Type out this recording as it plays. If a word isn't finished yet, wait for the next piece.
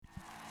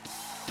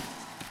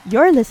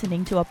You're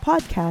listening to a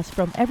podcast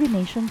from Every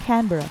Nation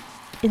Canberra.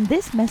 In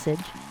this message,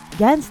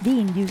 Gans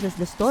Dean uses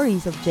the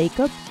stories of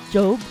Jacob,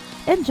 Job,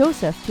 and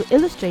Joseph to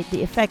illustrate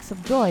the effects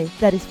of joy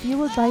that is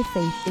fueled by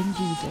faith in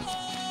Jesus.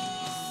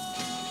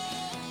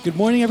 Good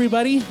morning,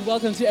 everybody.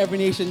 Welcome to Every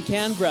Nation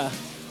Canberra.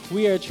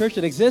 We are a church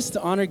that exists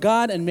to honor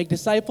God and make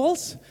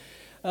disciples.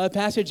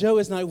 Pastor Joe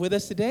is not with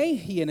us today.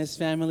 He and his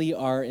family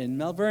are in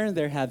Melbourne.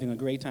 They're having a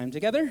great time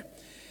together.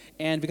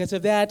 And because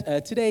of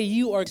that, today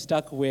you are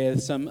stuck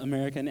with some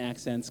American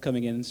accents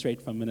coming in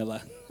straight from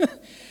Manila.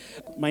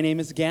 My name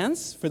is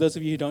Gans, for those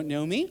of you who don't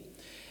know me.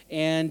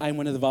 And I'm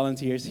one of the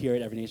volunteers here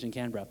at Every Nation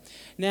Canberra.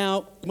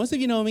 Now, most of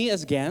you know me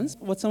as Gans.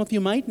 What some of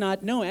you might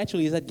not know,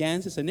 actually, is that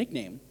Gans is a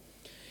nickname.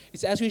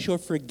 It's actually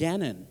short for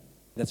Gannon.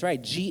 That's right,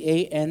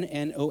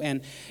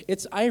 Gannon.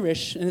 It's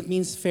Irish, and it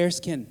means fair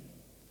skin.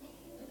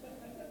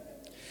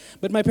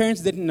 But my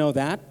parents didn't know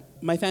that.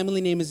 My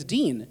family name is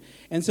Dean.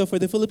 And so for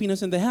the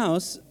Filipinos in the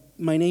house,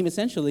 my name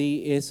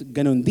essentially is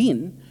Ganon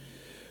Dean,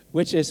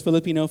 which is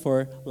Filipino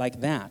for like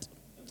that.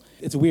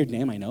 It's a weird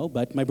name, I know,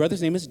 but my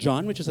brother's name is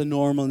John, which is a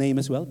normal name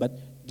as well, but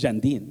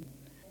Jan Dean.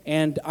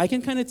 And I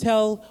can kind of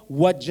tell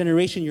what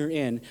generation you're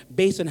in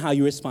based on how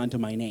you respond to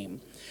my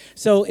name.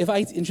 So if I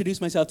introduce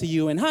myself to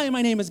you and, hi,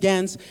 my name is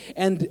Gans,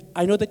 and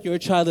I know that you're a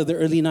child of the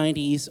early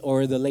 90s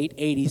or the late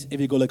 80s,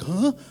 if you go like,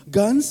 huh,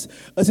 Guns?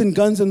 As in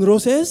Guns N'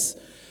 Roses?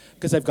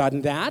 Because I've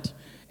gotten that.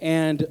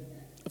 And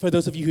for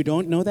those of you who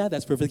don't know that,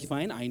 that's perfectly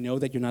fine. I know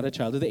that you're not a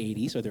child of the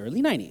 80s or the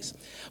early 90s.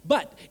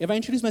 But if I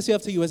introduce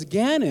myself to you as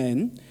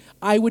Gannon,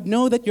 I would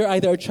know that you're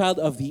either a child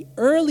of the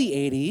early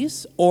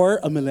 80s or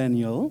a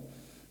millennial.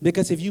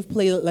 Because if you've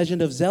played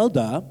Legend of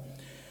Zelda,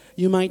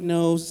 you might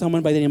know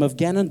someone by the name of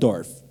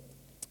Ganondorf.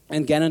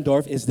 And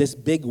Ganondorf is this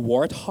big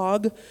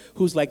warthog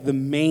who's like the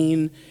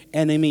main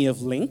enemy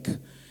of Link.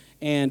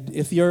 And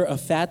if you're a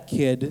fat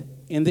kid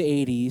in the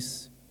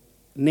 80s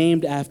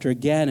named after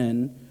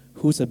Ganon,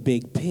 who's a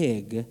big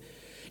pig,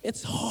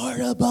 it's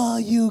horrible,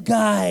 you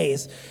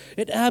guys.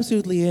 It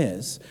absolutely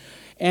is.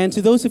 And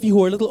to those of you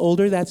who are a little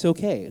older, that's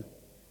okay.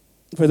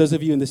 For those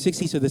of you in the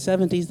 60s or the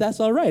 70s, that's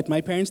all right.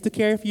 My parents took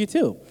care of you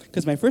too,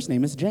 because my first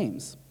name is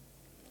James.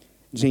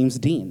 James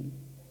Dean.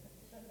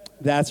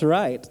 That's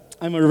right.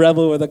 I'm a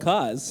rebel with a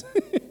cause.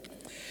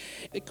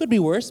 It could be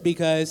worse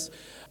because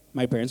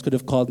my parents could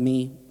have called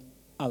me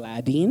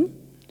Aladdin,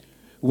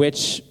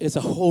 which is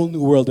a whole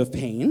new world of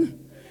pain.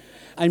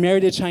 I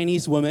married a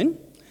Chinese woman,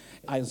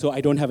 so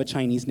I don't have a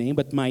Chinese name,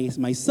 but my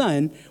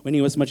son, when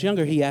he was much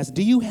younger, he asked,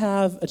 do you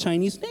have a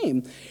Chinese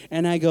name?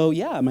 And I go,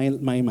 yeah,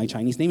 my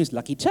Chinese name is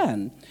Lucky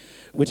Chan,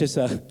 which is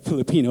a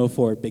Filipino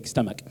for big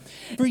stomach.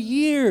 For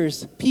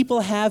years, people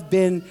have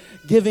been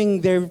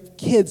giving their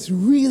kids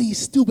really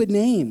stupid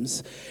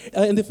names.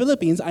 In the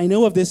Philippines, I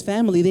know of this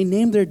family, they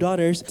named their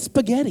daughters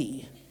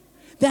Spaghetti.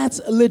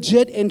 That's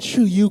legit and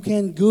true. You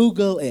can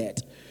Google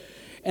it.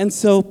 And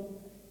so,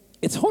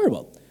 it's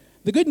horrible.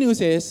 The good news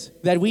is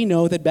that we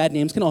know that bad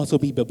names can also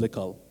be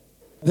biblical.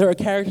 There are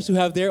characters who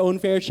have their own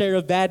fair share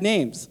of bad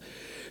names.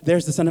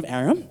 There's the son of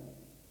Aram.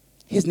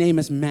 His name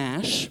is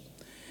Mash.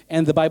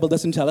 And the Bible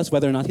doesn't tell us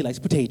whether or not he likes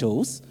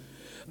potatoes.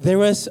 There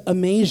was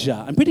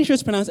Amaziah. I'm pretty sure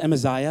it's pronounced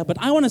Amaziah, but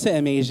I want to say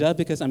Amaziah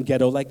because I'm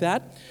ghetto like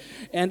that.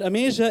 And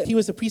Amaziah, he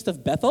was a priest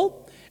of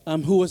Bethel,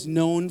 who was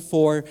known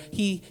for,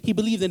 he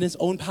believed in his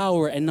own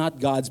power and not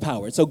God's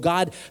power. So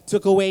God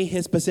took away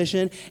his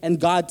position, and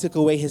God took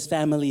away his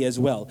family as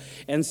well.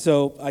 And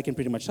so I can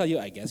pretty much tell you,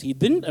 I guess he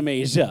didn't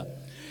Amaziah.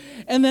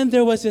 And then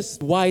there was this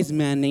wise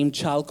man named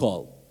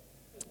Chalcol.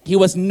 He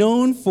was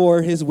known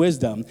for his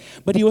wisdom,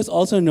 but he was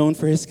also known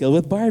for his skill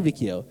with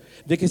barbecue.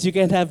 Because you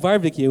can't have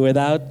barbecue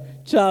without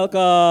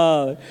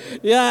Chalcol.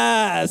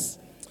 Yes!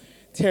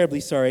 Terribly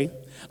sorry.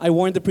 I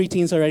warned the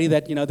preteens already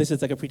that, this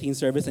is like a preteen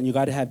service and you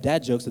got to have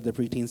dad jokes at the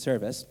preteen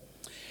service.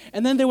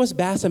 And then there was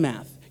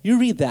Basemath. You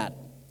read that.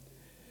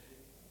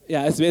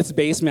 Yeah, it's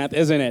base math,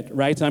 isn't it?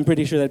 Right? So I'm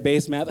pretty sure that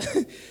base math,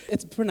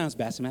 it's pronounced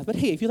Basemath. But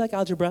hey, if you like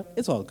algebra,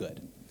 it's all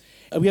good.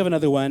 We have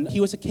another one. He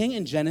was a king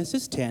in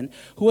Genesis 10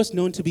 who was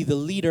known to be the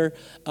leader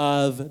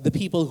of the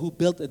people who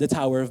built the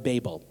Tower of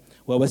Babel.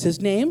 What was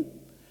his name?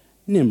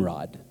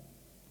 Nimrod.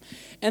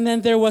 And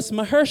then there was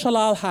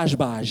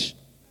Maher-shalal-hash-baz.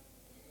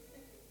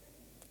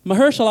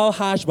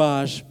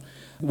 Maher-shalal-hash-baz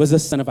was the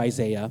son of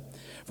Isaiah.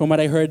 From what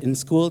I heard in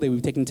school, they were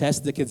taking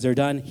tests, the kids are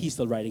done, he's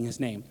still writing his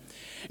name.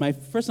 My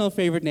personal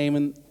favorite name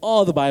in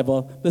all the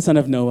Bible, the son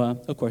of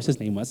Noah, of course, his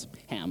name was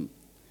Ham.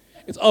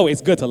 It's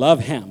always good to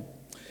love Ham.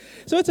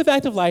 So it's a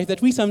fact of life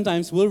that we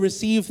sometimes will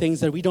receive things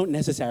that we don't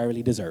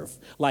necessarily deserve,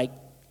 like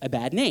a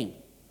bad name.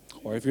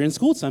 Or if you're in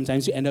school,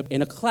 sometimes you end up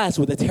in a class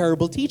with a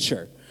terrible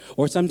teacher.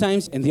 Or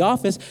sometimes in the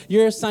office,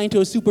 you're assigned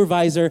to a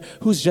supervisor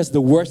who's just the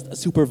worst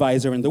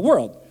supervisor in the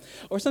world.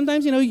 Or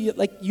sometimes,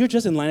 you're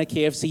just in line at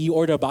KFC, you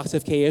order a box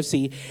of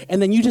KFC,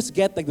 and then you just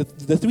get like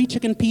the 3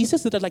 chicken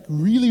pieces that are like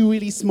really,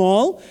 really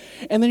small.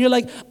 And then you're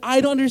like,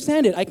 I don't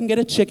understand it. I can get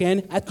a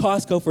chicken at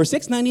Costco for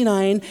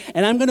 $6.99,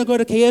 and I'm gonna go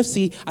to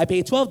KFC. I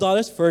pay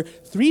 $12 for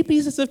 3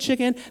 pieces of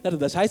chicken that are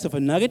the size of a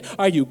nugget.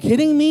 Are you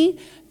kidding me?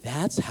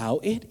 That's how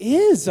it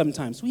is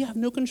sometimes. We have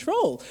no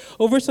control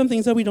over some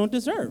things that we don't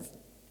deserve.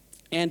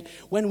 And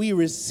when we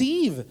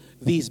receive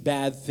these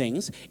bad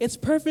things, it's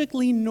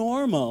perfectly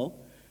normal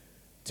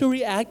to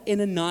react in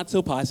a not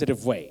so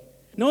positive way.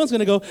 No one's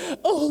gonna go,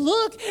 oh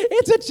look,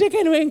 it's a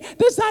chicken wing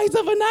the size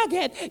of a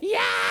nugget,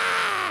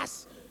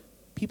 yes!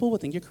 People will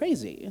think you're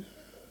crazy.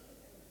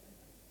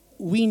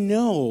 We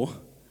know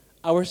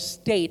our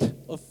state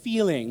of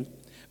feeling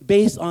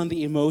based on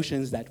the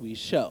emotions that we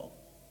show.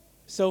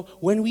 So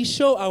when we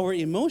show our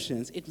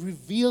emotions, it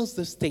reveals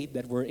the state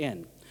that we're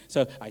in.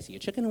 So I see a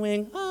chicken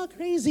wing,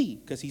 crazy,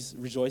 because he's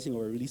rejoicing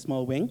over a really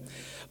small wing.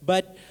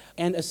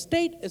 And a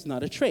state is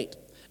not a trait.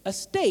 A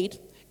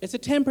state is a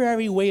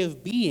temporary way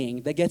of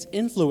being that gets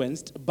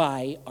influenced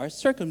by our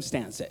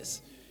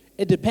circumstances.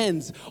 It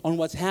depends on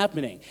what's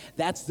happening.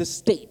 That's the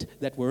state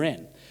that we're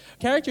in.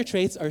 Character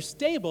traits are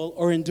stable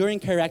or enduring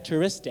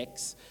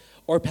characteristics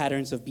or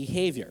patterns of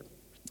behavior.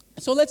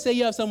 So let's say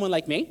you have someone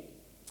like me,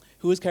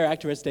 whose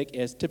characteristic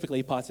is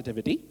typically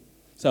positivity.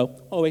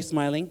 So always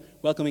smiling,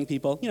 welcoming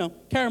people,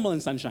 caramel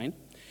and sunshine.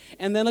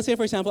 And then let's say,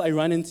 for example,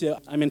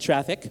 I'm in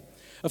traffic.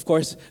 Of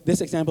course,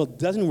 this example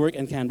doesn't work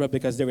in Canberra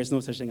because there is no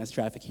such thing as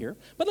traffic here.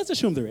 But let's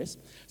assume there is.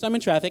 So I'm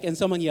in traffic and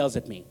someone yells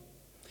at me.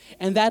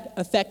 And that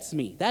affects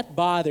me. That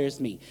bothers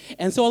me.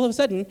 And so all of a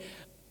sudden,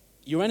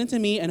 you run into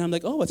me and I'm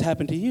like, oh, what's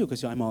happened to you?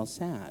 Because I'm all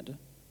sad.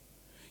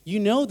 You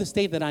know the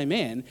state that I'm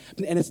in,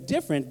 and it's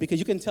different because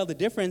you can tell the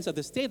difference of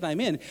the state that I'm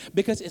in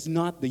because it's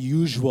not the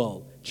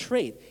usual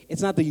trait.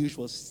 It's not the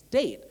usual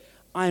state.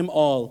 I'm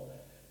all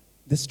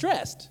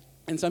distressed.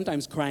 And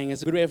sometimes crying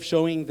is a good way of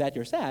showing that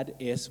you're sad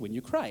is when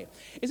you cry.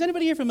 Is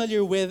anybody here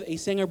familiar with a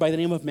singer by the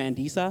name of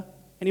Mandisa?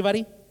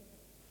 Anybody?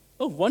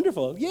 Oh,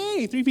 wonderful.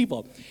 Yay, 3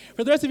 people.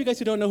 For the rest of you guys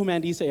who don't know who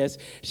Mandisa is,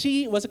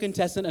 she was a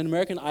contestant on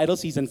American Idol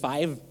Season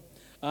 5,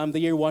 the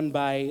year won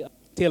by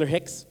Taylor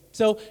Hicks.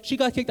 So she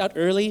got kicked out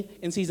early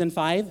in Season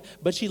 5,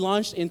 but she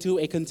launched into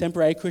a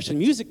contemporary Christian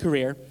music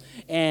career.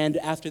 And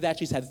after that,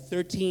 she's had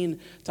 13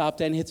 top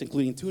 10 hits,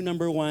 including 2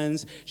 number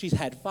 1s. She's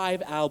had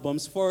 5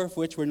 albums, 4 of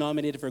which were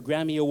nominated for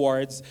Grammy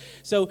Awards.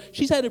 So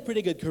she's had a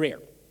pretty good career.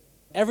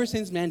 Ever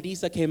since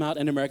Mandisa came out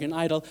in American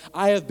Idol,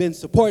 I have been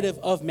supportive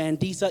of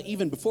Mandisa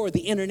even before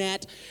the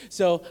internet.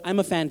 So I'm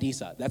a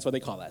Fandisa. That's what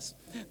they call us.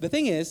 The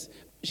thing is,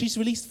 she's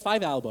released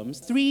 5 albums,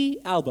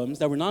 3 albums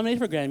that were nominated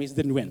for Grammys,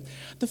 didn't win.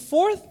 The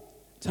 4th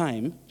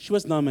time she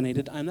was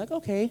nominated, I'm like,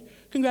 okay,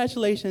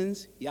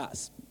 congratulations,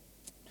 yes.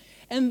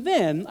 And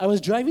then I was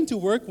driving to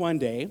work one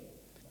day.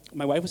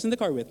 My wife was in the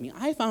car with me.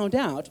 I found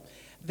out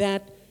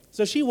that,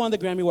 so she won the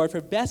Grammy Award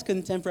for Best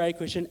Contemporary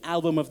Christian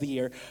Album of the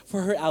Year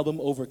for her album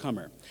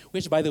Overcomer,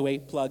 which, by the way,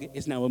 plug,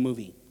 is now a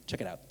movie.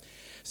 Check it out.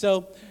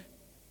 So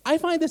I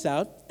find this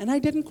out, and I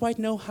didn't quite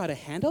know how to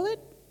handle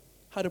it,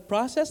 how to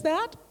process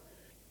that.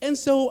 And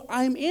so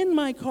I'm in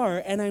my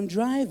car, and I'm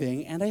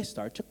driving, and I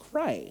start to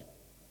cry.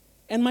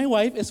 And my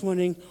wife is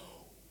wondering,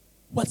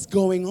 what's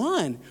going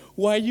on?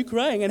 Why are you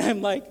crying? And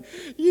I'm like,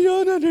 you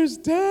don't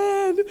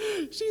understand.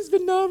 She's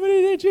been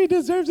nominated. She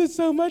deserves it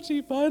so much.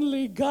 She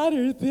finally got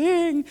her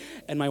thing.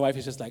 And my wife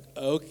is just like,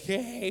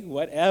 okay,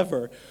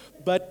 whatever.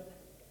 But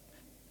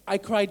I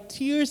cried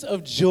tears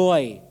of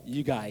joy,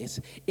 you guys.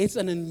 It's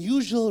an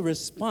unusual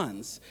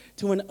response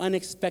to an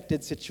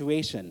unexpected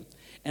situation.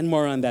 And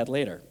more on that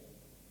later.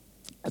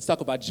 Let's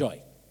talk about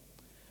joy.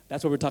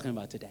 That's what we're talking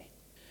about today.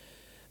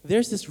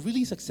 There's this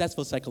really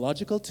successful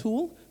psychological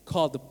tool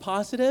called the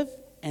Positive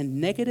and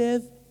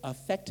Negative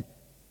Affect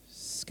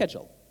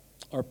Schedule,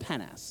 or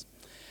PANAS.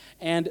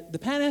 And the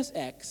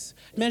PANAS-X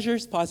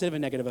measures positive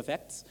and negative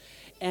effects,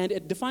 and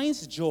it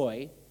defines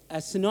joy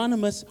as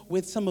synonymous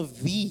with some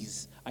of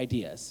these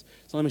ideas.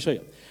 So let me show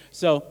you.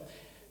 So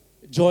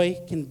joy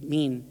can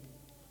mean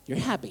you're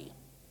happy.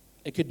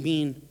 It could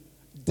mean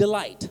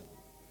delight.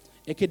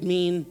 It could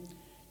mean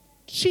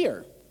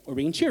cheer, or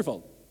being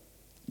cheerful.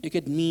 It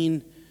could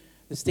mean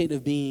the state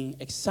of being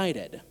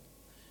excited.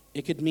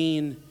 It could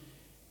mean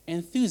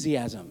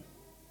enthusiasm.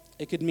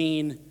 It could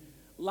mean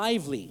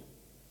lively.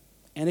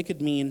 And it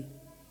could mean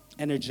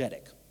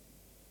energetic.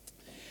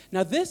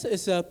 Now, this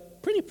is a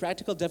pretty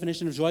practical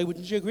definition of joy,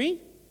 wouldn't you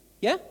agree?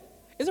 Yeah?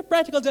 It's a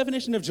practical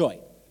definition of joy.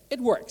 It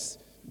works.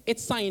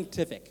 It's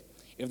scientific.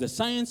 If the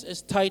science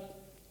is tight,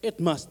 it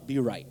must be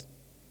right.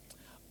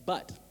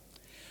 But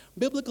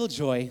biblical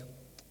joy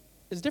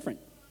is different.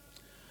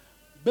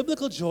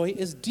 Biblical joy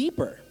is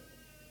deeper.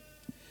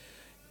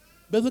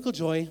 Biblical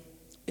joy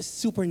is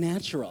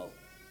supernatural.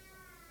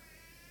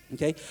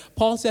 Okay?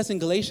 Paul says in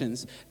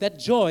Galatians that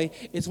joy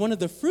is one of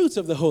the fruits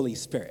of the Holy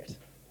Spirit.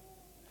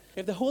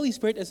 If the Holy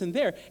Spirit isn't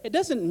there, it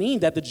doesn't mean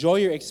that the joy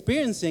you're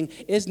experiencing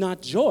is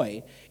not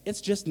joy.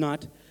 It's just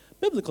not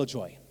biblical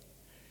joy.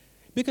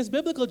 Because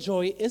biblical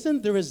joy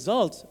isn't the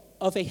result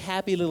of a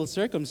happy little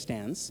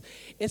circumstance.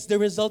 It's the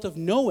result of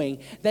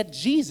knowing that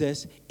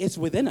Jesus is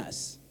within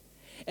us.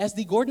 As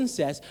D. Gordon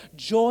says,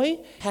 joy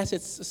has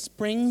its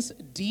springs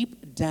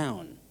deep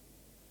down,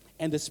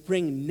 and the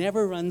spring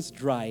never runs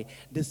dry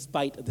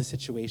despite the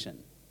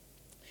situation.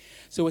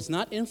 So it's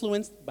not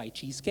influenced by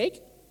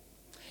cheesecake.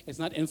 It's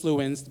not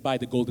influenced by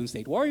the Golden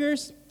State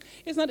Warriors.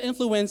 It's not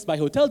influenced by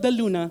Hotel Del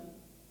Luna.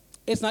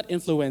 It's not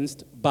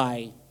influenced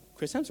by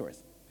Chris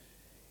Hemsworth.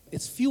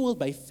 It's fueled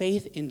by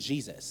faith in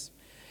Jesus.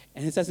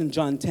 And it says in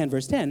John 10,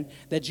 verse 10,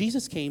 that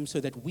Jesus came so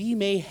that we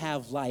may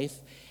have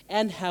life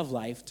and have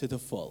life to the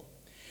full.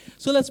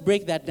 So let's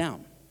break that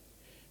down.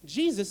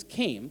 Jesus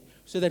came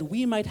so that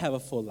we might have a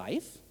full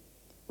life,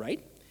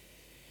 right?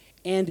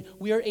 And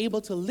we are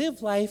able to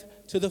live life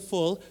to the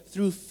full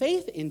through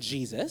faith in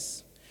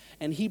Jesus.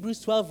 And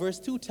Hebrews 12, verse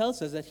 2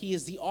 tells us that he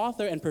is the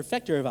author and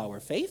perfecter of our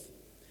faith.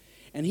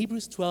 And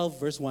Hebrews 12,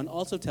 verse 1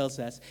 also tells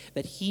us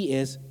that he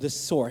is the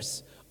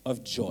source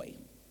of joy.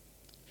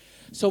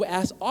 So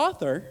as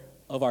author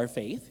of our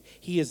faith,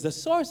 he is the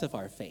source of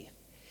our faith.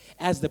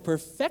 As the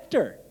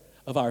perfecter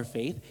of our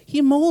faith,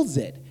 he molds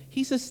it,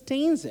 he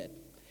sustains it.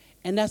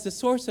 And as the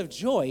source of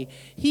joy,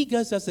 he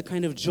gives us the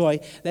kind of joy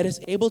that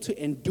is able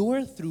to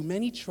endure through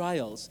many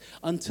trials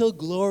until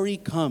glory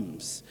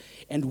comes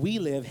and we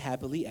live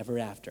happily ever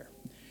after.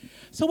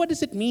 So what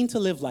does it mean to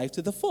live life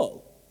to the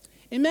full?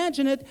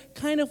 Imagine it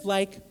kind of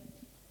like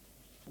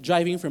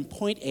driving from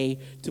point A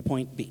to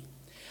point B.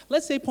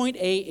 Let's say point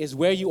A is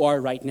where you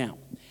are right now,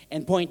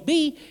 and point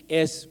B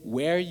is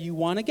where you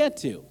want to get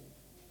to,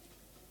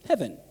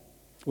 heaven,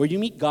 where you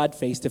meet God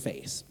face to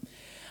face.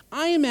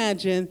 I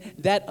imagine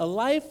that a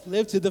life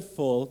lived to the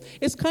full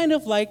is kind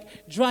of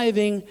like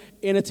driving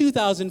in a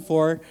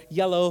 2004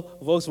 yellow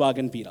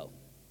Volkswagen Beetle,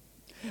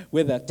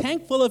 with a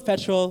tank full of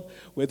petrol,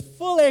 with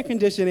full air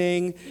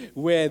conditioning,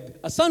 with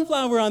a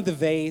sunflower on the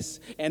vase,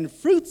 and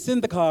fruits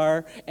in the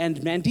car, and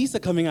Mandisa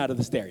coming out of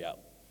the stereo.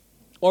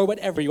 Or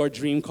whatever your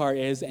dream car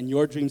is and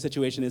your dream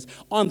situation is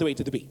on the way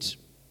to the beach.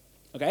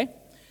 Okay?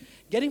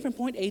 Getting from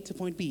point A to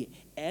point B,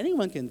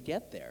 anyone can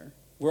get there.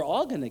 We're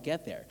all going to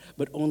get there,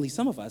 but only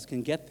some of us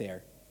can get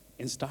there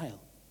in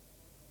style.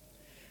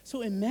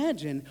 So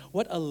imagine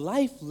what a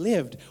life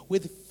lived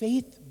with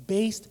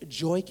faith-based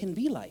joy can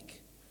be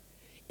like.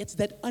 It's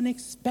that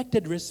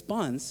unexpected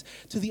response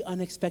to the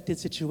unexpected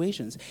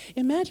situations.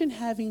 Imagine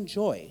having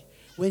joy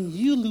when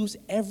you lose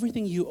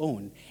everything you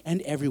own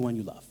and everyone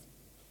you love.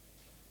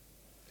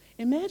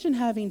 Imagine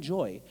having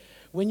joy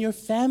when your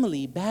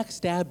family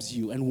backstabs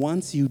you and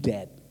wants you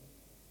dead.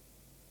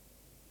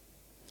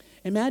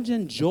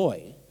 Imagine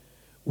joy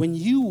when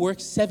you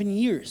work 7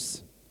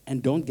 years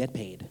and don't get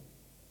paid.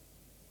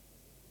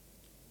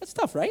 That's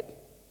tough, right?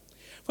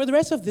 For the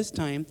rest of this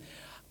time,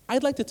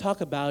 I'd like to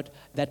talk about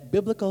that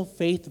biblical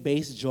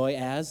faith-based joy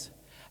as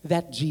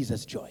that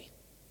Jesus joy.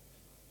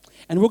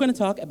 And we're going to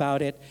talk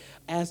about it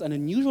as an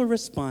unusual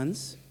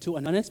response to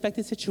an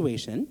unexpected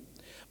situation,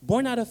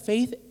 born out of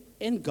faith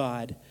in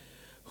God,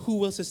 who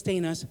will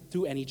sustain us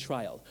through any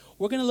trial.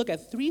 We're going to look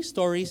at 3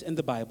 stories in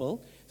the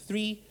Bible,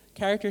 3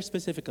 characters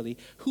specifically,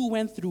 who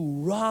went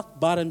through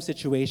rock-bottom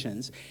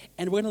situations,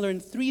 and we're going to learn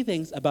 3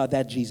 things about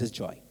that Jesus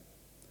joy.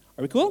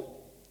 Are we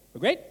cool? We're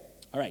great?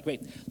 All right,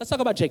 great. Let's talk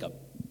about Jacob.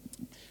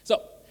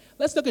 So,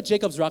 let's look at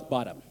Jacob's rock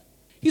bottom.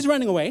 He's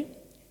running away.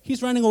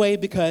 He's running away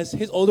because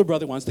his older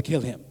brother wants to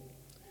kill him.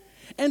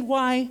 And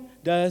why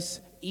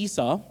does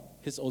Esau,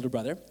 his older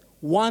brother,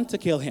 want to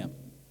kill him?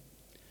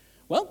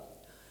 Well,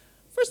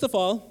 first of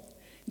all,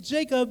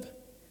 Jacob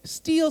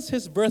steals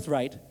his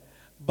birthright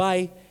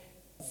by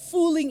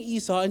fooling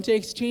Esau into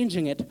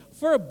exchanging it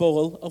for a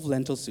bowl of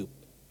lentil soup.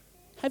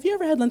 Have you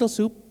ever had lentil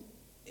soup?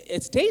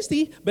 It's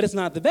tasty, but it's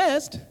not the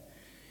best.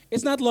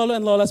 It's not Lola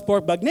and Lola's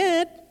pork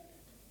bagnet,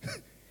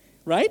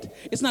 right?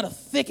 It's not a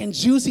thick and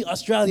juicy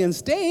Australian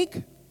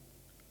steak,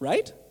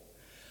 right?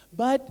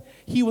 But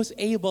he was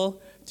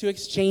able to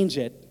exchange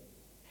it,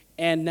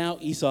 and now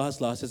Esau has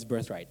lost his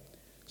birthright.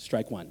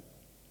 Strike 1.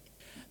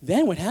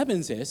 Then what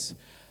happens is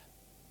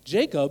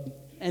Jacob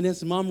and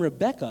his mom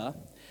Rebecca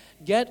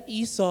get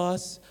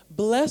Esau's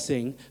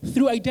blessing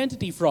through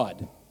identity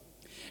fraud.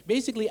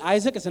 Basically,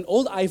 Isaac is an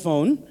old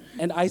iPhone,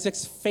 and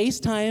Isaac's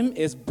FaceTime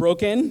is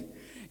broken,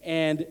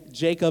 and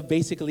Jacob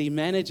basically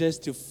manages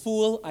to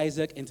fool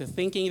Isaac into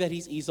thinking that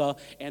he's Esau,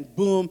 and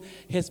boom,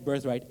 his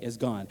birthright is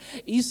gone.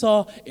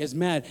 Esau is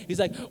mad. He's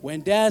like,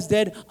 when Dad's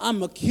dead, I'm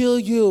going to kill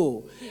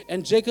you.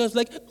 And Jacob's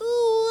like,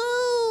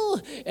 ooh.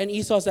 And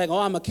Esau's like, oh,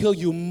 I'm going to kill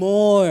you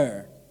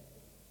more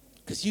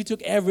because you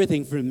took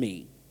everything from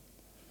me.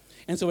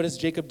 And so what does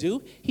Jacob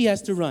do? He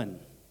has to run.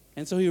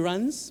 And so he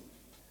runs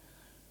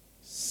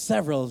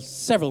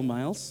several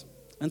miles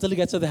until he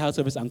gets to the house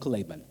of his uncle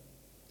Laban.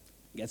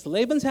 He gets to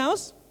Laban's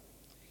house.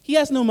 He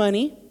has no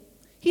money.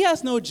 He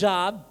has no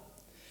job.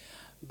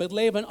 But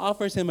Laban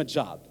offers him a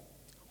job,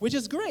 which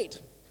is great.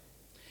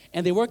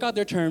 And they work out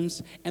their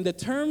terms. And the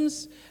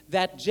terms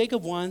that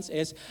Jacob wants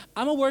is,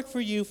 I'm going to work for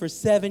you for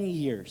 7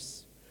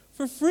 years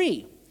for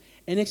free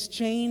in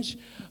exchange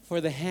for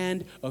the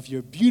hand of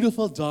your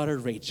beautiful daughter,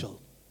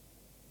 Rachel.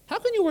 How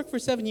can you work for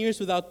 7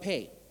 years without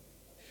pay?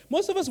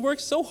 Most of us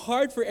work so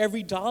hard for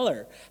every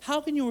dollar.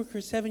 How can you work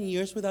for 7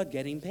 years without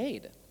getting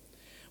paid?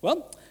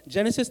 Well,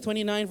 Genesis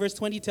 29 verse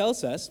 20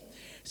 tells us,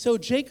 so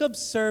Jacob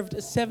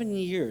served 7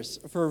 years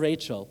for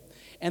Rachel,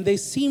 and they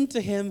seemed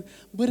to him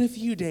but a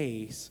few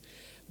days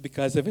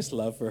because of his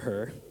love for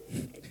her.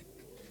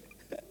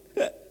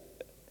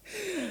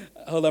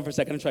 Hold on for a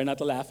second, I'm trying not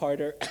to laugh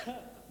harder.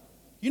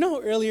 You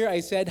know how earlier I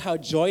said how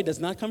joy does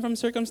not come from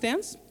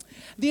circumstance?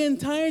 The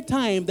entire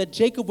time that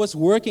Jacob was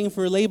working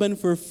for Laban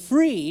for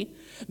free,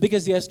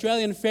 because the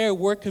Australian Fair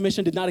Work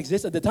Commission did not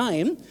exist at the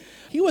time,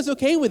 he was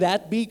okay with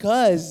that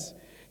because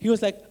he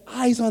was like,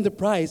 eyes on the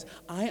prize.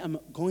 I am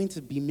going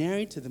to be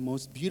married to the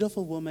most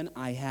beautiful woman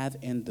I have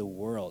in the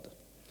world.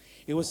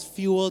 It was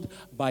fueled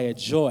by a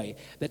joy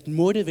that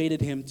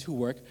motivated him to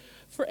work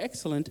for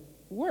excellent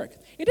work.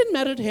 It didn't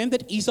matter to him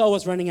that Esau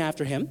was running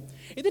after him.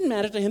 It didn't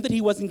matter to him that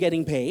he wasn't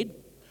getting paid.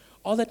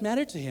 All that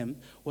mattered to him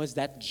was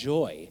that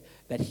joy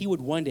that he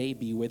would one day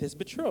be with his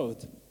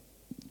betrothed.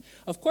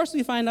 Of course,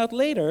 we find out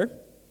later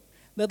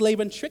that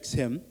Laban tricks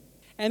him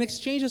and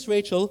exchanges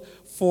Rachel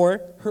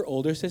for her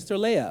older sister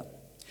Leah.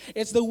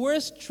 It's the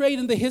worst trade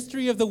in the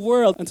history of the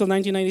world until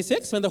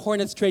 1996 when the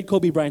Hornets trade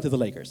Kobe Bryant to the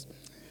Lakers.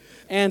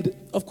 And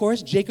of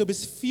course, Jacob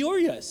is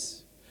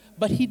furious,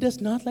 but he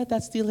does not let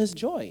that steal his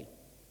joy.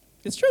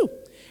 It's true.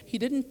 He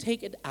didn't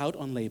take it out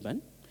on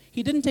Laban.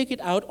 He didn't take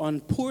it out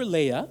on poor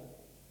Leah.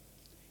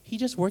 He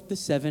just worked the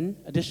 7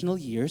 additional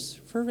years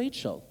for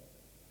Rachel.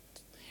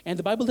 And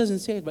the Bible doesn't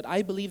say it, but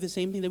I believe the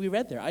same thing that we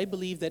read there. I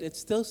believe that it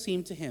still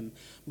seemed to him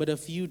but a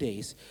few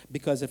days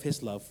because of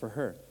his love for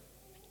her.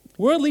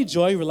 Worldly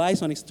joy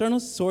relies on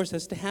external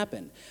sources to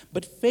happen,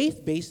 but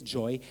faith-based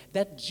joy,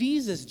 that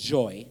Jesus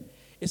joy,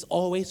 is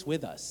always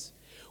with us.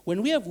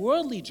 When we have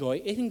worldly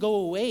joy, it can go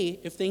away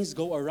if things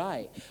go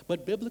awry.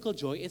 But biblical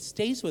joy, it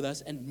stays with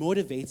us and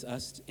motivates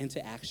us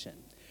into action.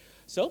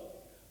 So,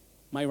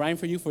 my rhyme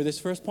for you for this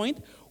first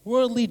point,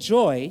 worldly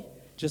joy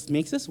just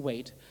makes us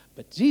wait,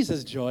 but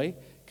Jesus' joy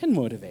can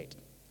motivate.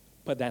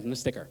 Put that in a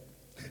sticker.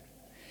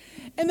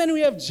 And then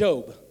we have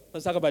Job.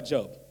 Let's talk about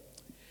Job.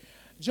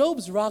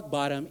 Job's rock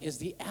bottom is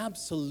the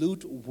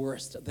absolute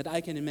worst that I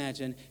can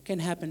imagine can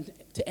happen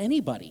to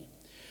anybody.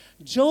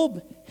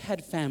 Job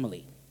had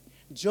family.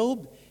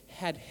 Job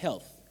had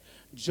health.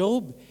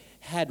 Job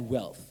had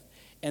wealth.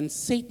 And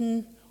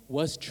Satan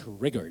was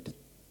triggered.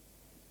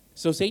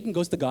 So Satan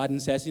goes to God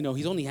and says,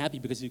 he's only happy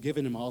because you've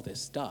given him all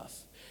this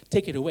stuff.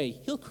 Take it away.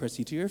 He'll curse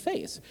you to your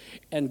face.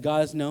 And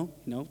God says,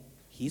 no,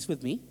 he's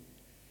with me.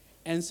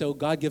 And so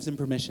God gives him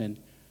permission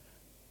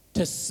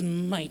to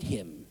smite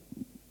him.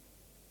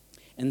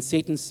 And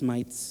Satan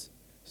smites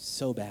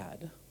so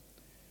bad.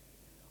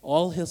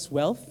 All his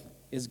wealth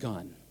is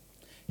gone.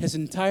 His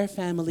entire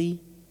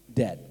family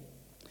dead.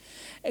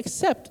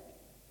 Except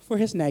for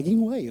his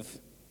nagging wife.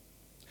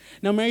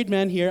 Now, married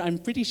men here, I'm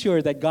pretty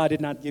sure that God did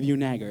not give you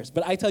naggers.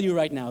 But I tell you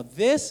right now,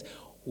 this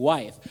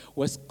wife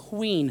was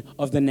queen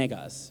of the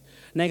negas.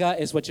 Nega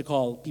is what you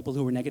call people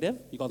who were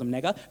negative. You call them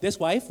nega. This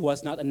wife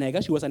was not a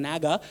nega. She was a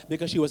naga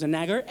because she was a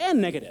nagger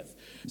and negative.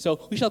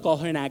 So we shall call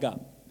her naga.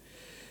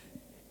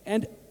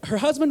 And her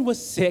husband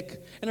was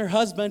sick, and her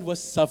husband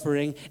was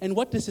suffering. And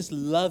what does this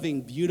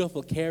loving,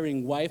 beautiful,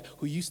 caring wife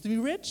who used to be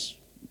rich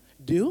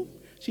do?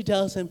 She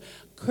tells him,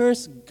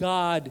 curse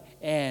God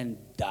and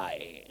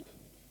die.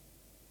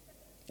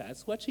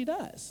 That's what she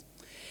does.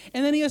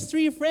 And then he has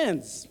 3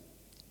 friends.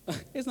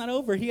 It's not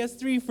over. He has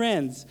 3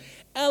 friends.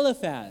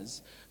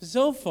 Eliphaz,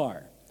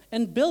 Zophar,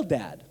 and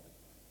Bildad.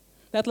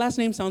 That last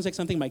name sounds like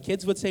something my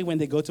kids would say when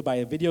they go to buy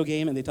a video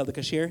game and they tell the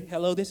cashier,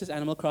 hello, this is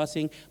Animal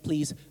Crossing,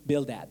 please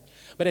Bildad.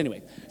 But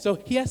anyway, so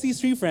he has these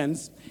 3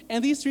 friends,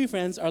 and these 3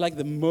 friends are like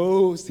the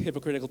most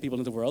hypocritical people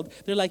in the world.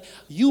 They're like,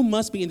 you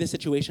must be in this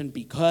situation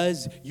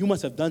because you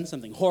must have done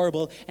something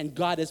horrible and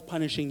God is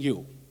punishing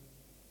you.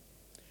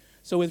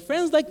 So with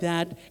friends like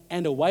that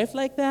and a wife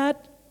like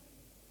that,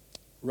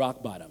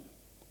 rock bottom.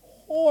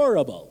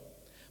 Horrible.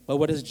 But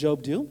what does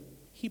Job do?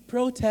 He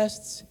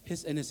protests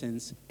his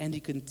innocence and he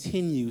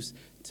continues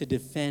to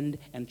defend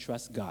and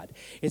trust God.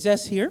 It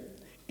says here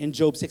in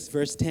Job 6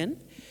 verse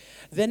 10,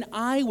 then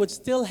I would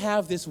still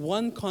have this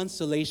one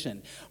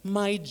consolation,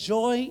 my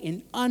joy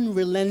in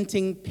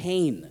unrelenting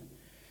pain,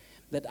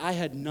 that I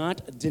had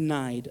not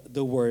denied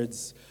the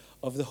words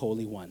of the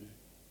Holy One.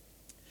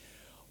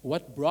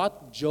 What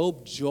brought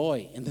Job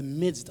joy in the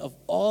midst of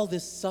all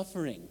this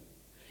suffering,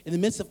 in the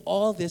midst of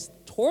all this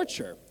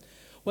torture,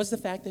 was the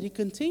fact that he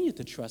continued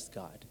to trust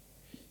God.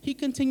 He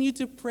continued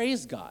to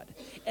praise God,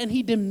 and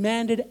he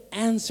demanded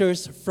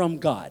answers from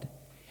God.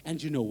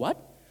 And you know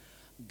what?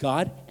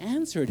 God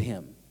answered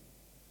him.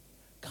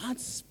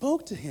 God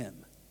spoke to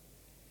him.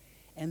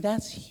 And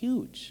that's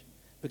huge,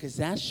 because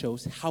that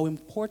shows how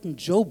important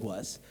Job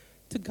was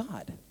to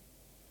God.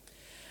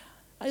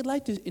 I'd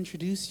like to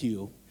introduce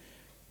you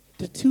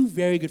to 2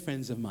 very good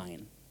friends of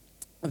mine.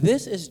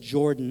 This is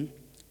Jordan,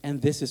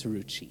 and this is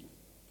Ruchi.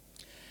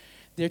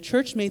 They're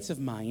church mates of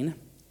mine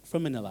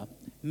from Manila,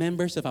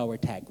 members of our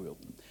tag group.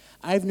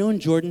 I've known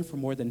Jordan for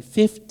more than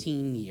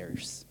 15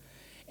 years.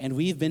 And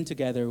we've been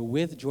together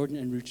with Jordan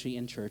and Ruchi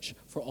in church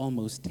for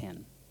almost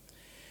 10.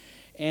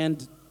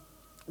 And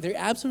they're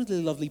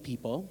absolutely lovely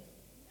people.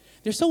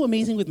 They're so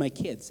amazing with my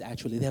kids,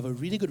 actually. They have a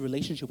really good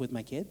relationship with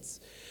my kids.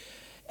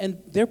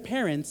 And their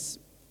parents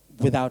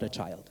without a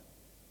child.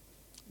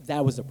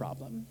 That was the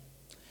problem.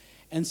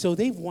 And so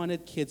they've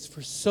wanted kids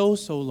for so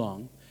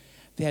long.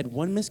 They had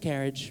one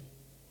miscarriage,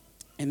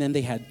 and then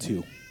they had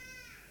two.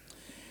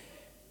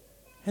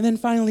 And then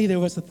finally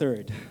there was a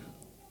third.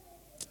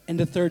 And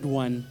the third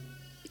one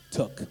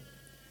took.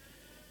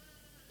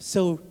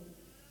 So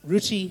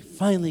Ruchi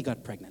finally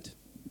got pregnant.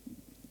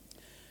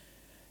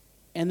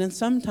 And then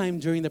sometime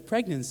during the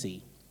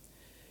pregnancy,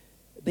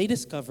 they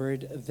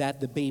discovered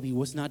that the baby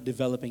was not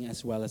developing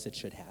as well as it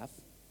should have.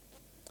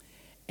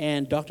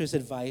 And doctors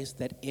advised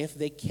that if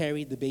they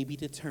carried the baby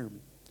to term,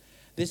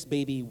 this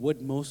baby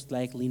would most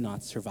likely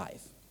not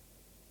survive.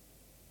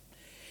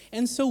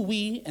 And so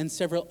we and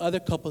several other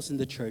couples in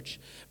the church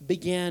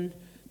began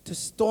to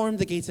storm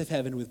the gates of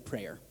heaven with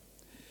prayer.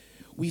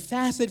 We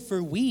fasted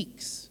for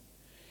weeks.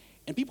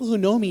 And people who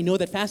know me know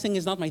that fasting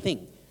is not my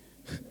thing.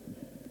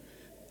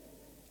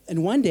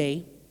 And one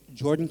day,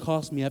 Jordan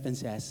calls me up and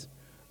says,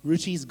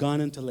 Ruchi's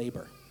gone into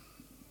labor.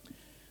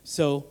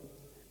 So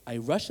I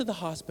rush to the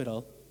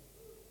hospital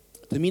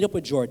to meet up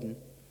with Jordan.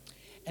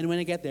 And when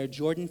I get there,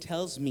 Jordan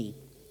tells me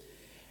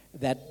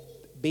that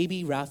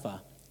baby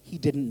Rafa, he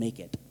didn't make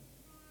it.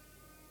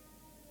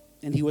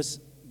 And he was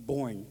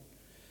born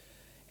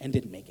and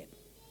didn't make it.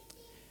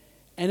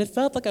 And it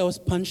felt like I was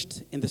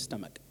punched in the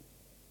stomach.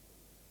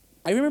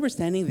 I remember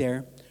standing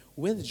there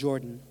with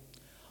Jordan,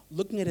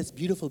 looking at his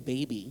beautiful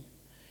baby,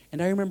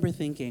 and I remember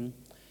thinking,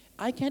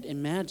 I can't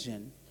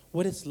imagine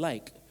what it's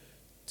like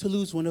to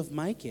lose one of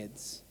my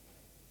kids.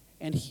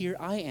 And here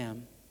I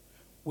am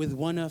with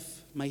one of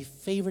my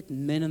favorite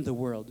men in the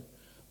world,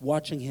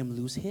 watching him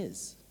lose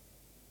his.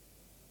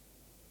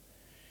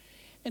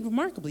 And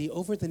remarkably,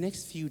 over the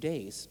next few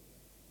days,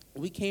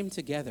 we came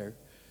together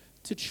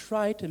to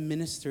try to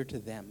minister to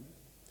them.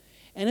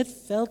 And it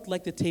felt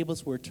like the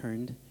tables were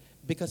turned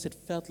because it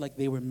felt like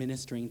they were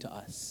ministering to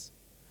us.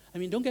 I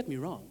mean, don't get me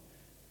wrong.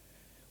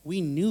 We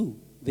knew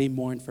they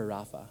mourned for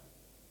Rafa.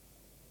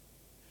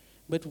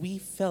 But we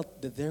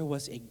felt that there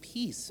was a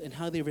peace in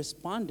how they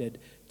responded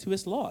to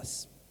his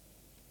loss.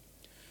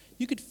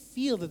 You could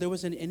feel that there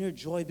was an inner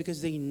joy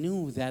because they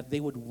knew that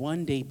they would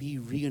one day be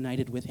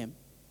reunited with him.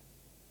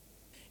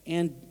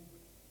 And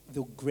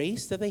the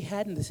grace that they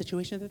had in the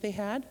situation that they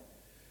had,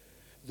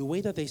 the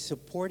way that they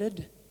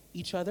supported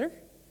each other,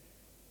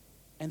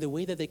 and the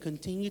way that they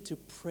continued to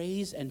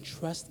praise and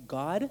trust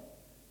God,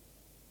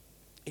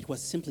 it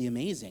was simply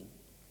amazing.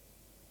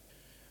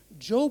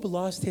 Job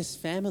lost his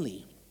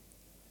family,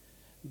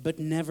 but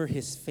never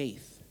his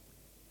faith.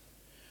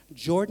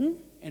 Jordan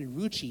and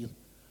Ruchi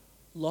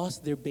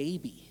lost their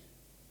baby,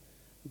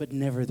 but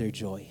never their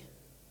joy.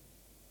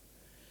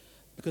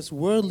 Because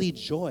worldly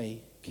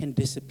joy can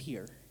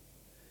disappear,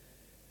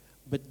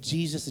 but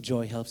Jesus'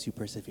 joy helps you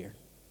persevere.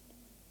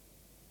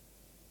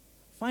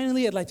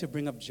 Finally, I'd like to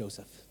bring up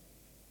Joseph.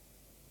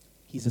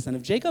 He's the son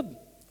of Jacob,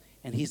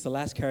 and he's the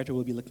last character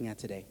we'll be looking at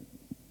today.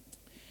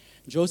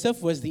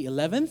 Joseph was the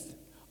 11th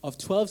of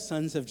 12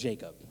 sons of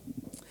Jacob.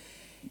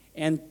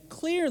 And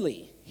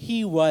clearly,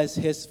 he was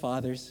his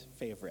father's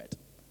favorite.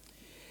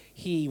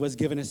 He was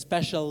given a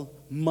special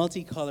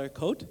multicolor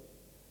coat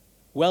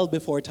well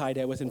before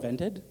tie-dye was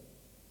invented.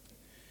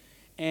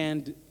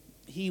 And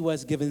he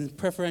was given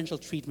preferential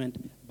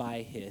treatment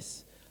by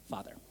his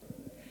father.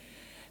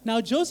 Now,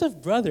 Joseph's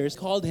brothers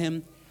called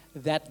him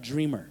that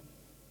dreamer.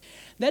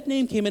 That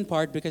name came in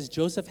part because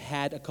Joseph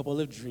had a couple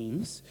of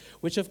dreams,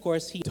 which of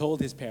course he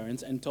told his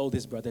parents and told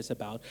his brothers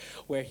about,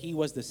 where he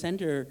was the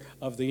center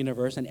of the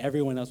universe and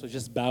everyone else was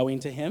just bowing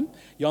to him.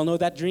 Y'all know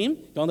that dream?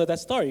 Y'all know that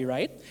story,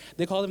 right?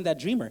 They called him that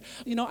dreamer.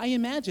 You know, I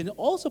imagine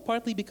also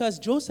partly because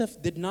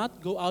Joseph did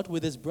not go out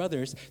with his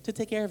brothers to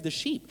take care of the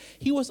sheep.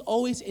 He was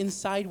always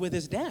inside with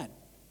his dad.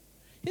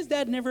 His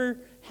dad never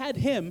had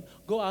him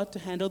go out to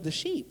handle the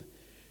sheep.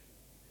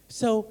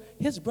 So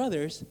his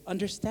brothers,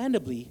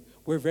 understandably,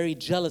 were very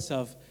jealous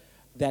of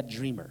that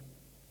dreamer.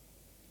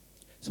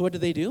 So what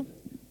did they do?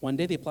 One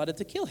day they plotted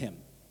to kill him.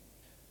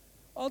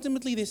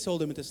 Ultimately, they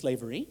sold him into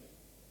slavery.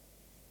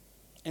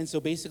 And so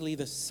basically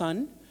the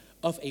son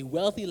of a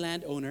wealthy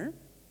landowner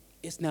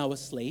is now a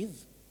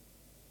slave,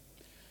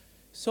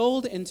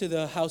 sold into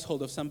the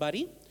household of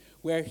somebody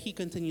where he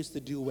continues to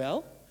do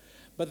well.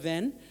 But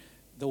then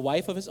the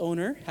wife of his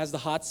owner has the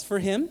hots for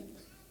him.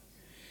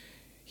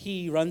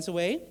 He runs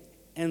away,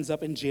 ends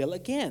up in jail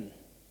again.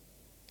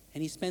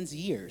 And he spends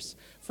years,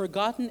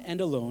 forgotten and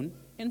alone,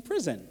 in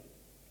prison.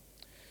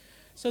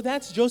 So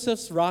that's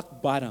Joseph's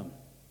rock bottom.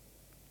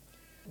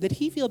 Did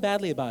he feel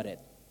badly about it?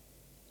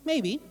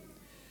 Maybe.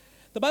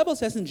 The Bible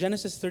says in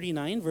Genesis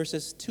 39,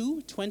 verses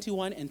 2,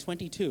 21, and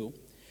 22,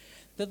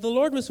 that the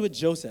Lord was with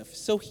Joseph,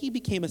 so he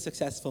became a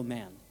successful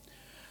man.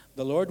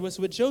 The Lord was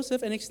with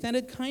Joseph and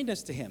extended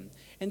kindness to him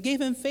and gave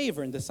him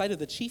favor in the sight of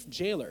the chief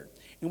jailer.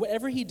 And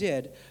whatever he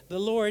did, the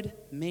Lord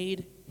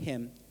made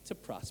him to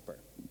prosper.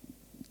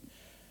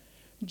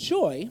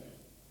 Joy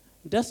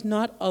does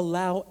not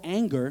allow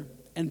anger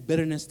and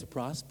bitterness to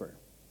prosper.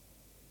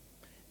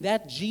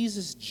 That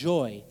Jesus'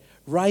 joy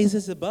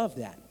rises above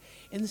that.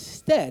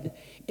 Instead,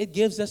 it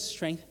gives us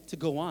strength to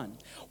go on.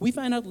 We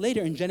find out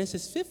later in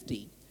Genesis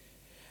 50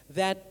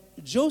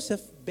 that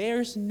Joseph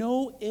bears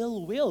no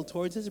ill will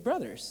towards his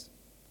brothers.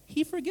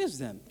 He forgives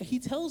them. He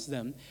tells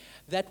them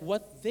that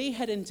what they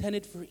had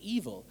intended for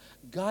evil,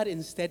 God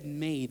instead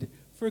made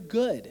for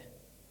good.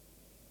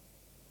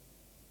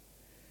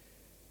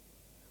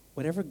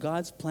 Whatever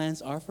God's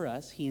plans are for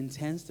us, He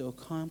intends to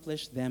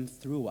accomplish them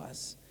through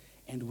us.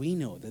 And we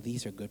know that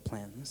these are good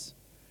plans.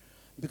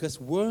 Because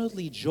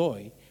worldly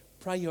joy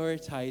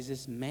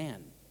prioritizes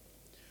man.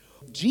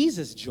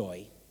 Jesus'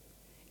 joy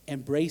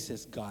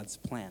embraces God's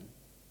plan.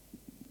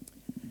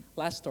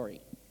 Last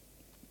story.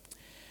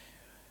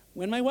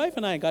 When my wife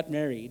and I got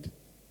married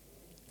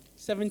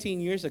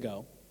 17 years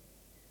ago,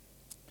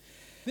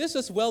 this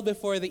was well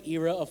before the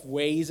era of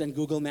Waze and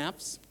Google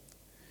Maps.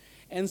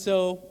 And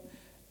so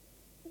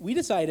we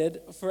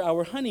decided for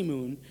our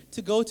honeymoon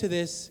to go to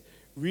this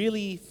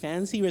really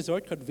fancy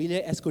resort called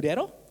Villa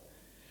Escudero,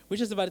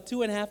 which is about a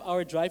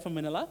 2.5-hour drive from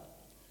Manila.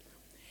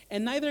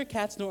 And neither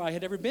Katz nor I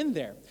had ever been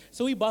there.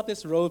 So we bought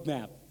this road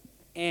map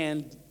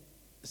and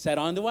sat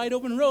on the wide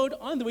open road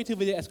on the way to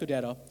Villa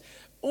Escudero,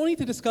 only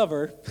to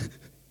discover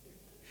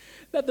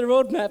that the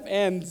road map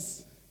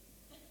ends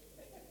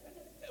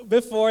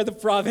before the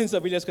province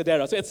of Villa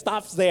Escudero. So it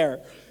stops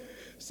there.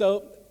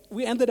 So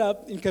we ended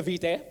up in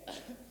Cavite.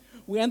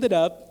 We ended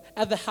up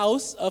at the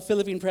house of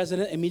Philippine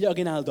President Emilio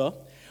Aguinaldo,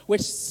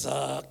 which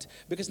sucked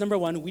because, number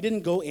one, we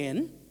didn't go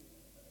in.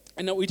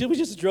 And no, we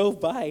just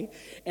drove by.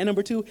 And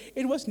number two,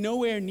 it was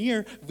nowhere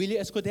near Villa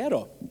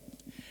Escudero.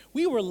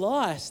 We were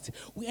lost.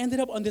 We ended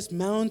up on this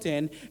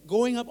mountain,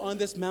 going up on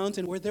this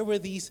mountain where there were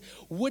these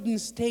wooden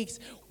stakes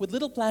with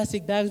little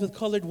plastic bags with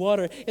colored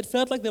water. It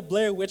felt like the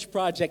Blair Witch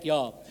Project,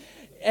 y'all.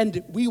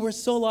 And we were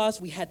so lost,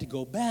 we had to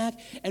go back.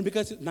 And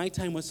because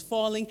nighttime was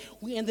falling,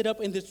 we ended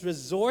up in this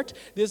resort,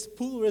 this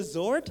pool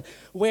resort,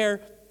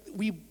 where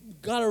we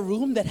got a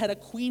room that had a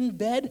queen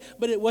bed,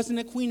 but it wasn't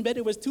a queen bed.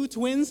 It was two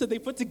twins that they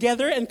put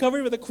together and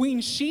covered with a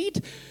queen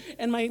sheet.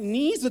 And my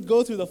knees would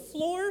go through the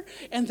floor.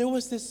 And there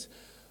was this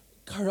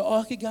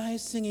karaoke guy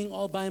singing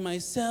all by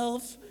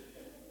myself.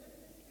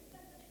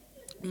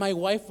 My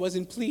wife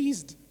wasn't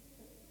pleased.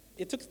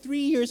 It took 3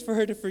 years for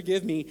her to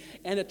forgive me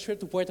and a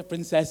trip to Puerto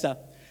Princesa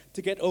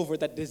to get over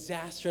that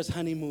disastrous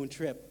honeymoon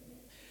trip.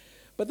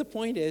 But the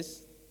point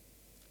is,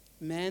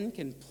 man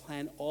can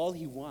plan all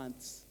he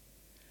wants.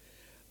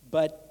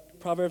 But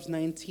Proverbs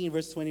 19,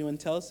 verse 21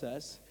 tells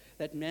us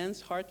that man's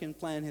heart can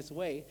plan his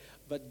way,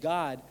 but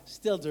God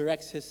still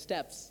directs his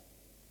steps.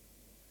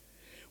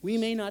 We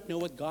may not know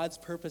what God's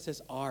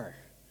purposes are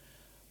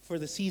for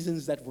the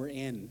seasons that we're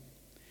in,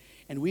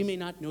 and we may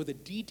not know the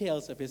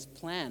details of His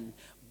plan,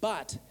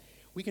 but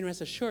we can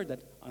rest assured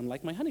that,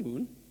 unlike my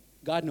honeymoon,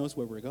 God knows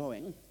where we're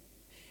going.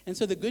 And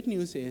so the good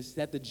news is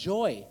that the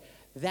joy,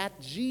 that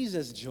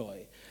Jesus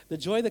joy, the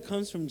joy that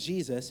comes from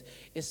Jesus,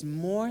 is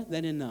more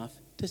than enough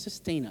to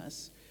sustain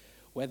us,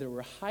 whether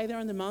we're high there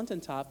on the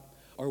mountaintop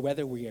or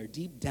whether we are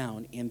deep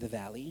down in the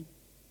valley.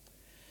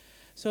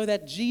 So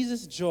that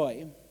Jesus'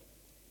 joy,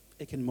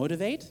 it can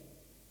motivate,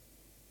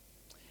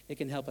 it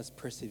can help us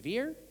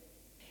persevere,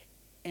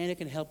 and it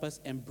can help us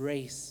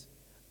embrace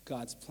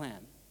God's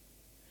plan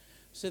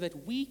so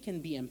that we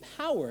can be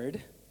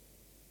empowered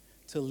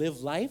to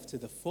live life to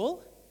the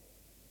full,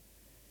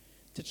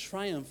 to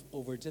triumph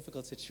over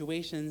difficult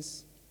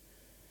situations,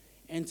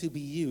 and to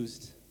be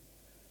used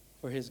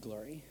for His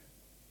glory.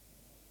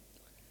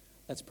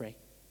 Let's pray.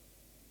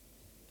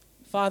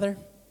 Father,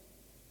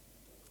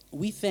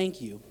 we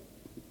thank You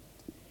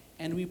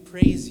and we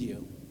praise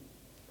You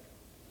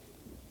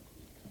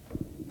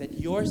that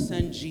Your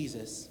Son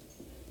Jesus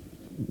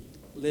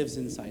lives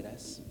inside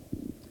us.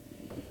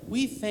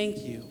 We thank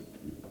You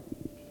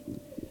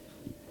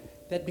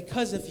that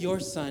because of Your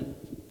Son,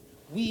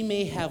 we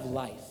may have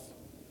life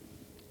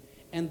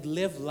and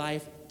live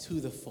life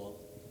to the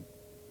full.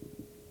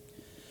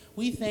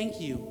 We thank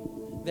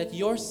You that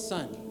Your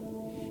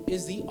Son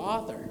is the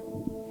author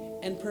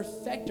and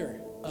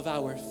perfecter of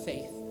our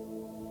faith.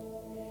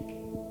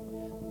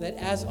 That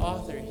as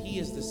author, He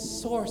is the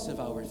source of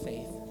our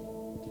faith.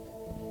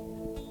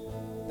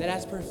 That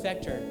as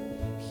perfecter,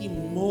 He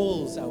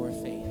molds our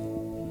faith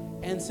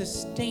and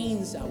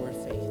sustains our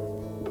faith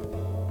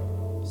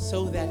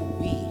so that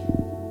we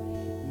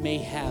may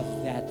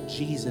have that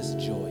Jesus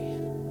joy.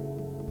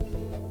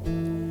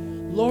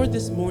 Lord,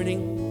 this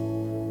morning,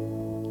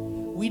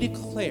 we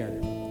declare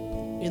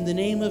in the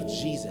name of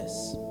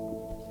Jesus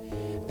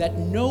that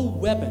no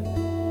weapon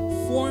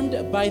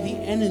formed by the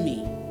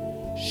enemy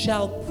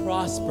shall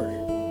prosper.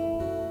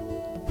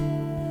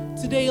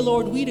 Today,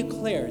 Lord, we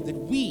declare that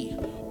we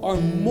are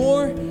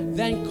more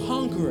than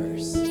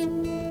conquerors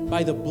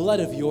by the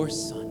blood of Your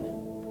Son.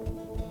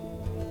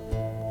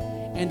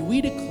 And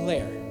we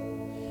declare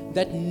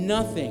that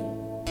nothing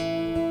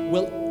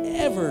will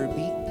ever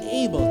be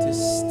able to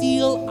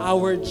steal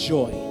our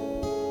joy.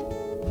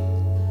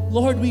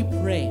 Lord, we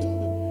pray,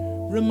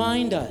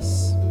 remind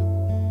us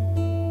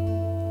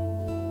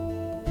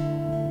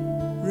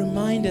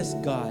remind us,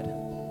 God,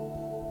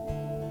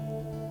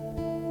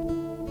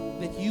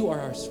 that you are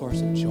our source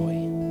of joy.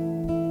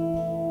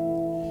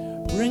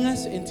 Bring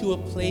us into a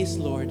place,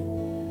 Lord,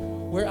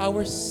 where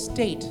our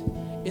state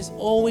is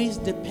always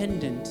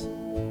dependent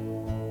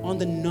on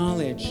the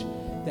knowledge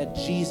that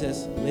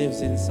Jesus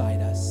lives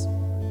inside us.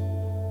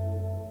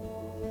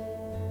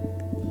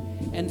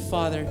 And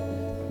Father,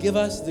 give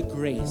us the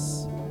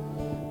grace,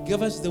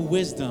 give us the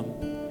wisdom,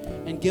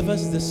 and give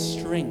us the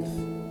strength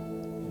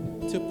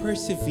to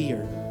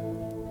persevere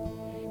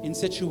in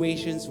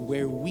situations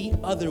where we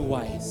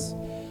otherwise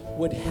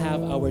would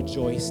have our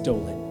joy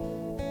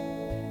stolen.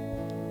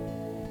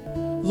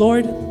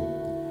 Lord,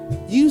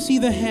 you see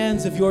the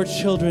hands of your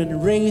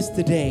children raised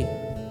today,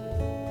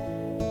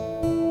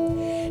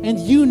 and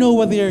you know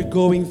what they are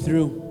going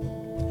through.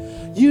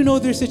 You know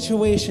their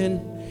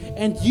situation,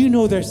 and you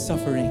know their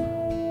suffering.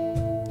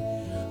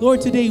 Lord,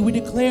 today we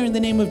declare in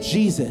the name of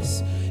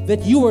Jesus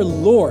that you are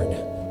Lord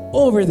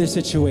over their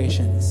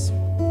situations,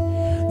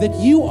 that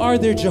you are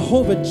their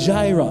Jehovah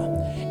Jireh,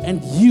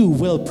 and you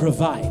will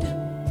provide.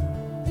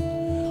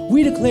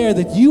 We declare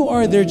that you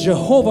are their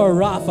Jehovah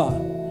Rapha,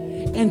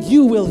 and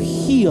you will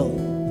heal.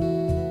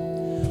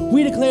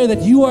 We declare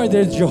that you are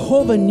their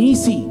Jehovah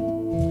Nisi,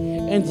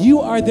 and you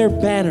are their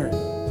banner,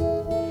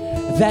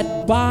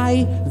 that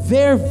by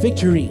their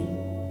victory,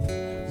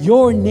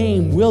 your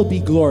name will be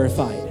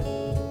glorified.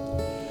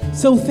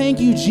 So thank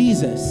you,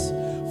 Jesus,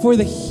 for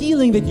the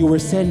healing that you were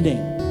sending.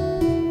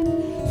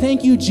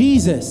 Thank you,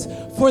 Jesus,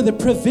 for the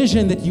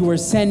provision that you were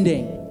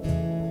sending.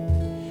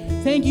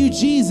 Thank you,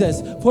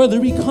 Jesus, for the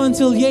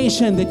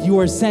reconciliation that you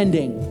are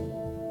sending.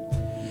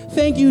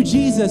 Thank you,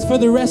 Jesus, for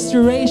the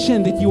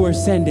restoration that you are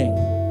sending.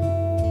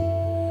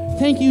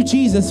 Thank you,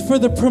 Jesus, for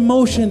the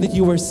promotion that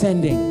you are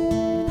sending.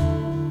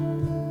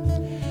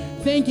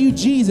 Thank you,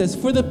 Jesus,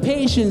 for the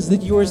patience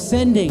that you are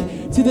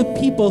sending to the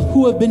people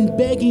who have been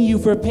begging you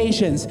for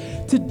patience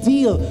to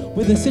deal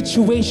with the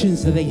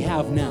situations that they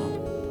have now.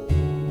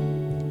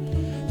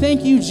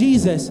 Thank you,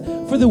 Jesus,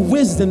 for the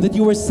wisdom that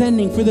you are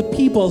sending for the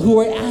people who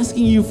are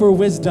asking you for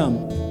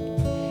wisdom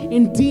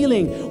in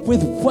dealing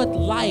with what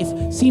life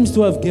seems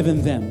to have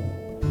given them.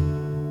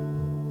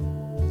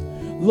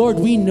 Lord,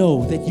 we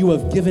know that you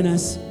have given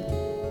us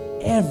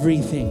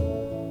everything.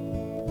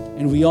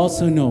 And we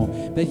also know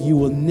that you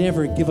will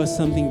never give us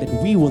something that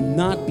we will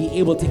not be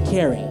able to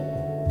carry.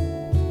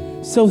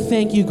 So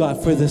thank you, God,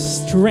 for the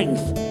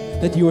strength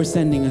that you are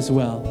sending as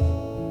well.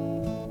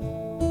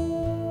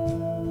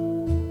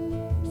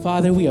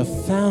 Father, we have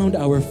found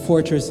our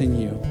fortress in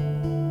you.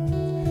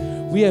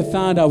 We have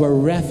found our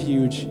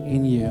refuge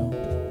in you.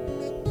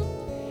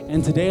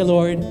 And today,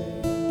 Lord,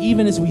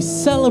 even as we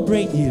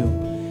celebrate you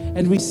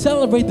and we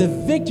celebrate the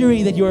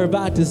victory that you are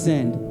about to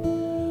send,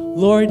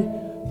 Lord,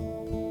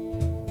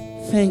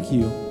 thank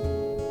you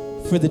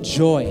for the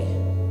joy.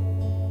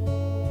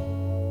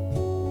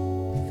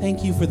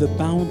 Thank you for the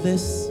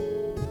boundless,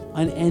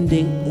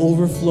 unending,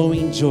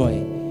 overflowing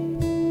joy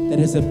that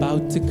is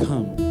about to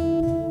come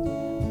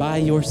by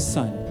your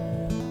Son,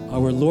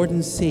 our Lord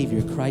and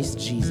Savior, Christ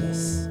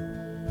Jesus.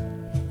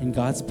 And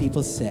God's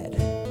people said,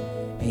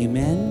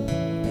 amen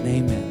and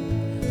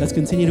amen. Let's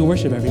continue to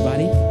worship,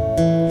 everybody.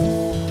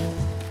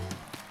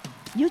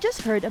 You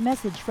just heard a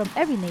message from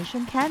Every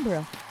Nation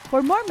Canberra.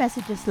 For more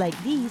messages like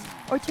these,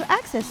 or to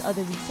access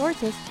other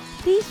resources,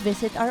 please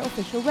visit our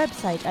official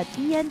website at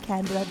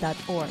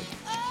encanberra.org.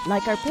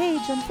 Like our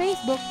page on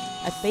Facebook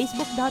at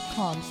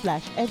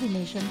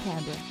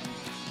facebook.com/everynationcanberra.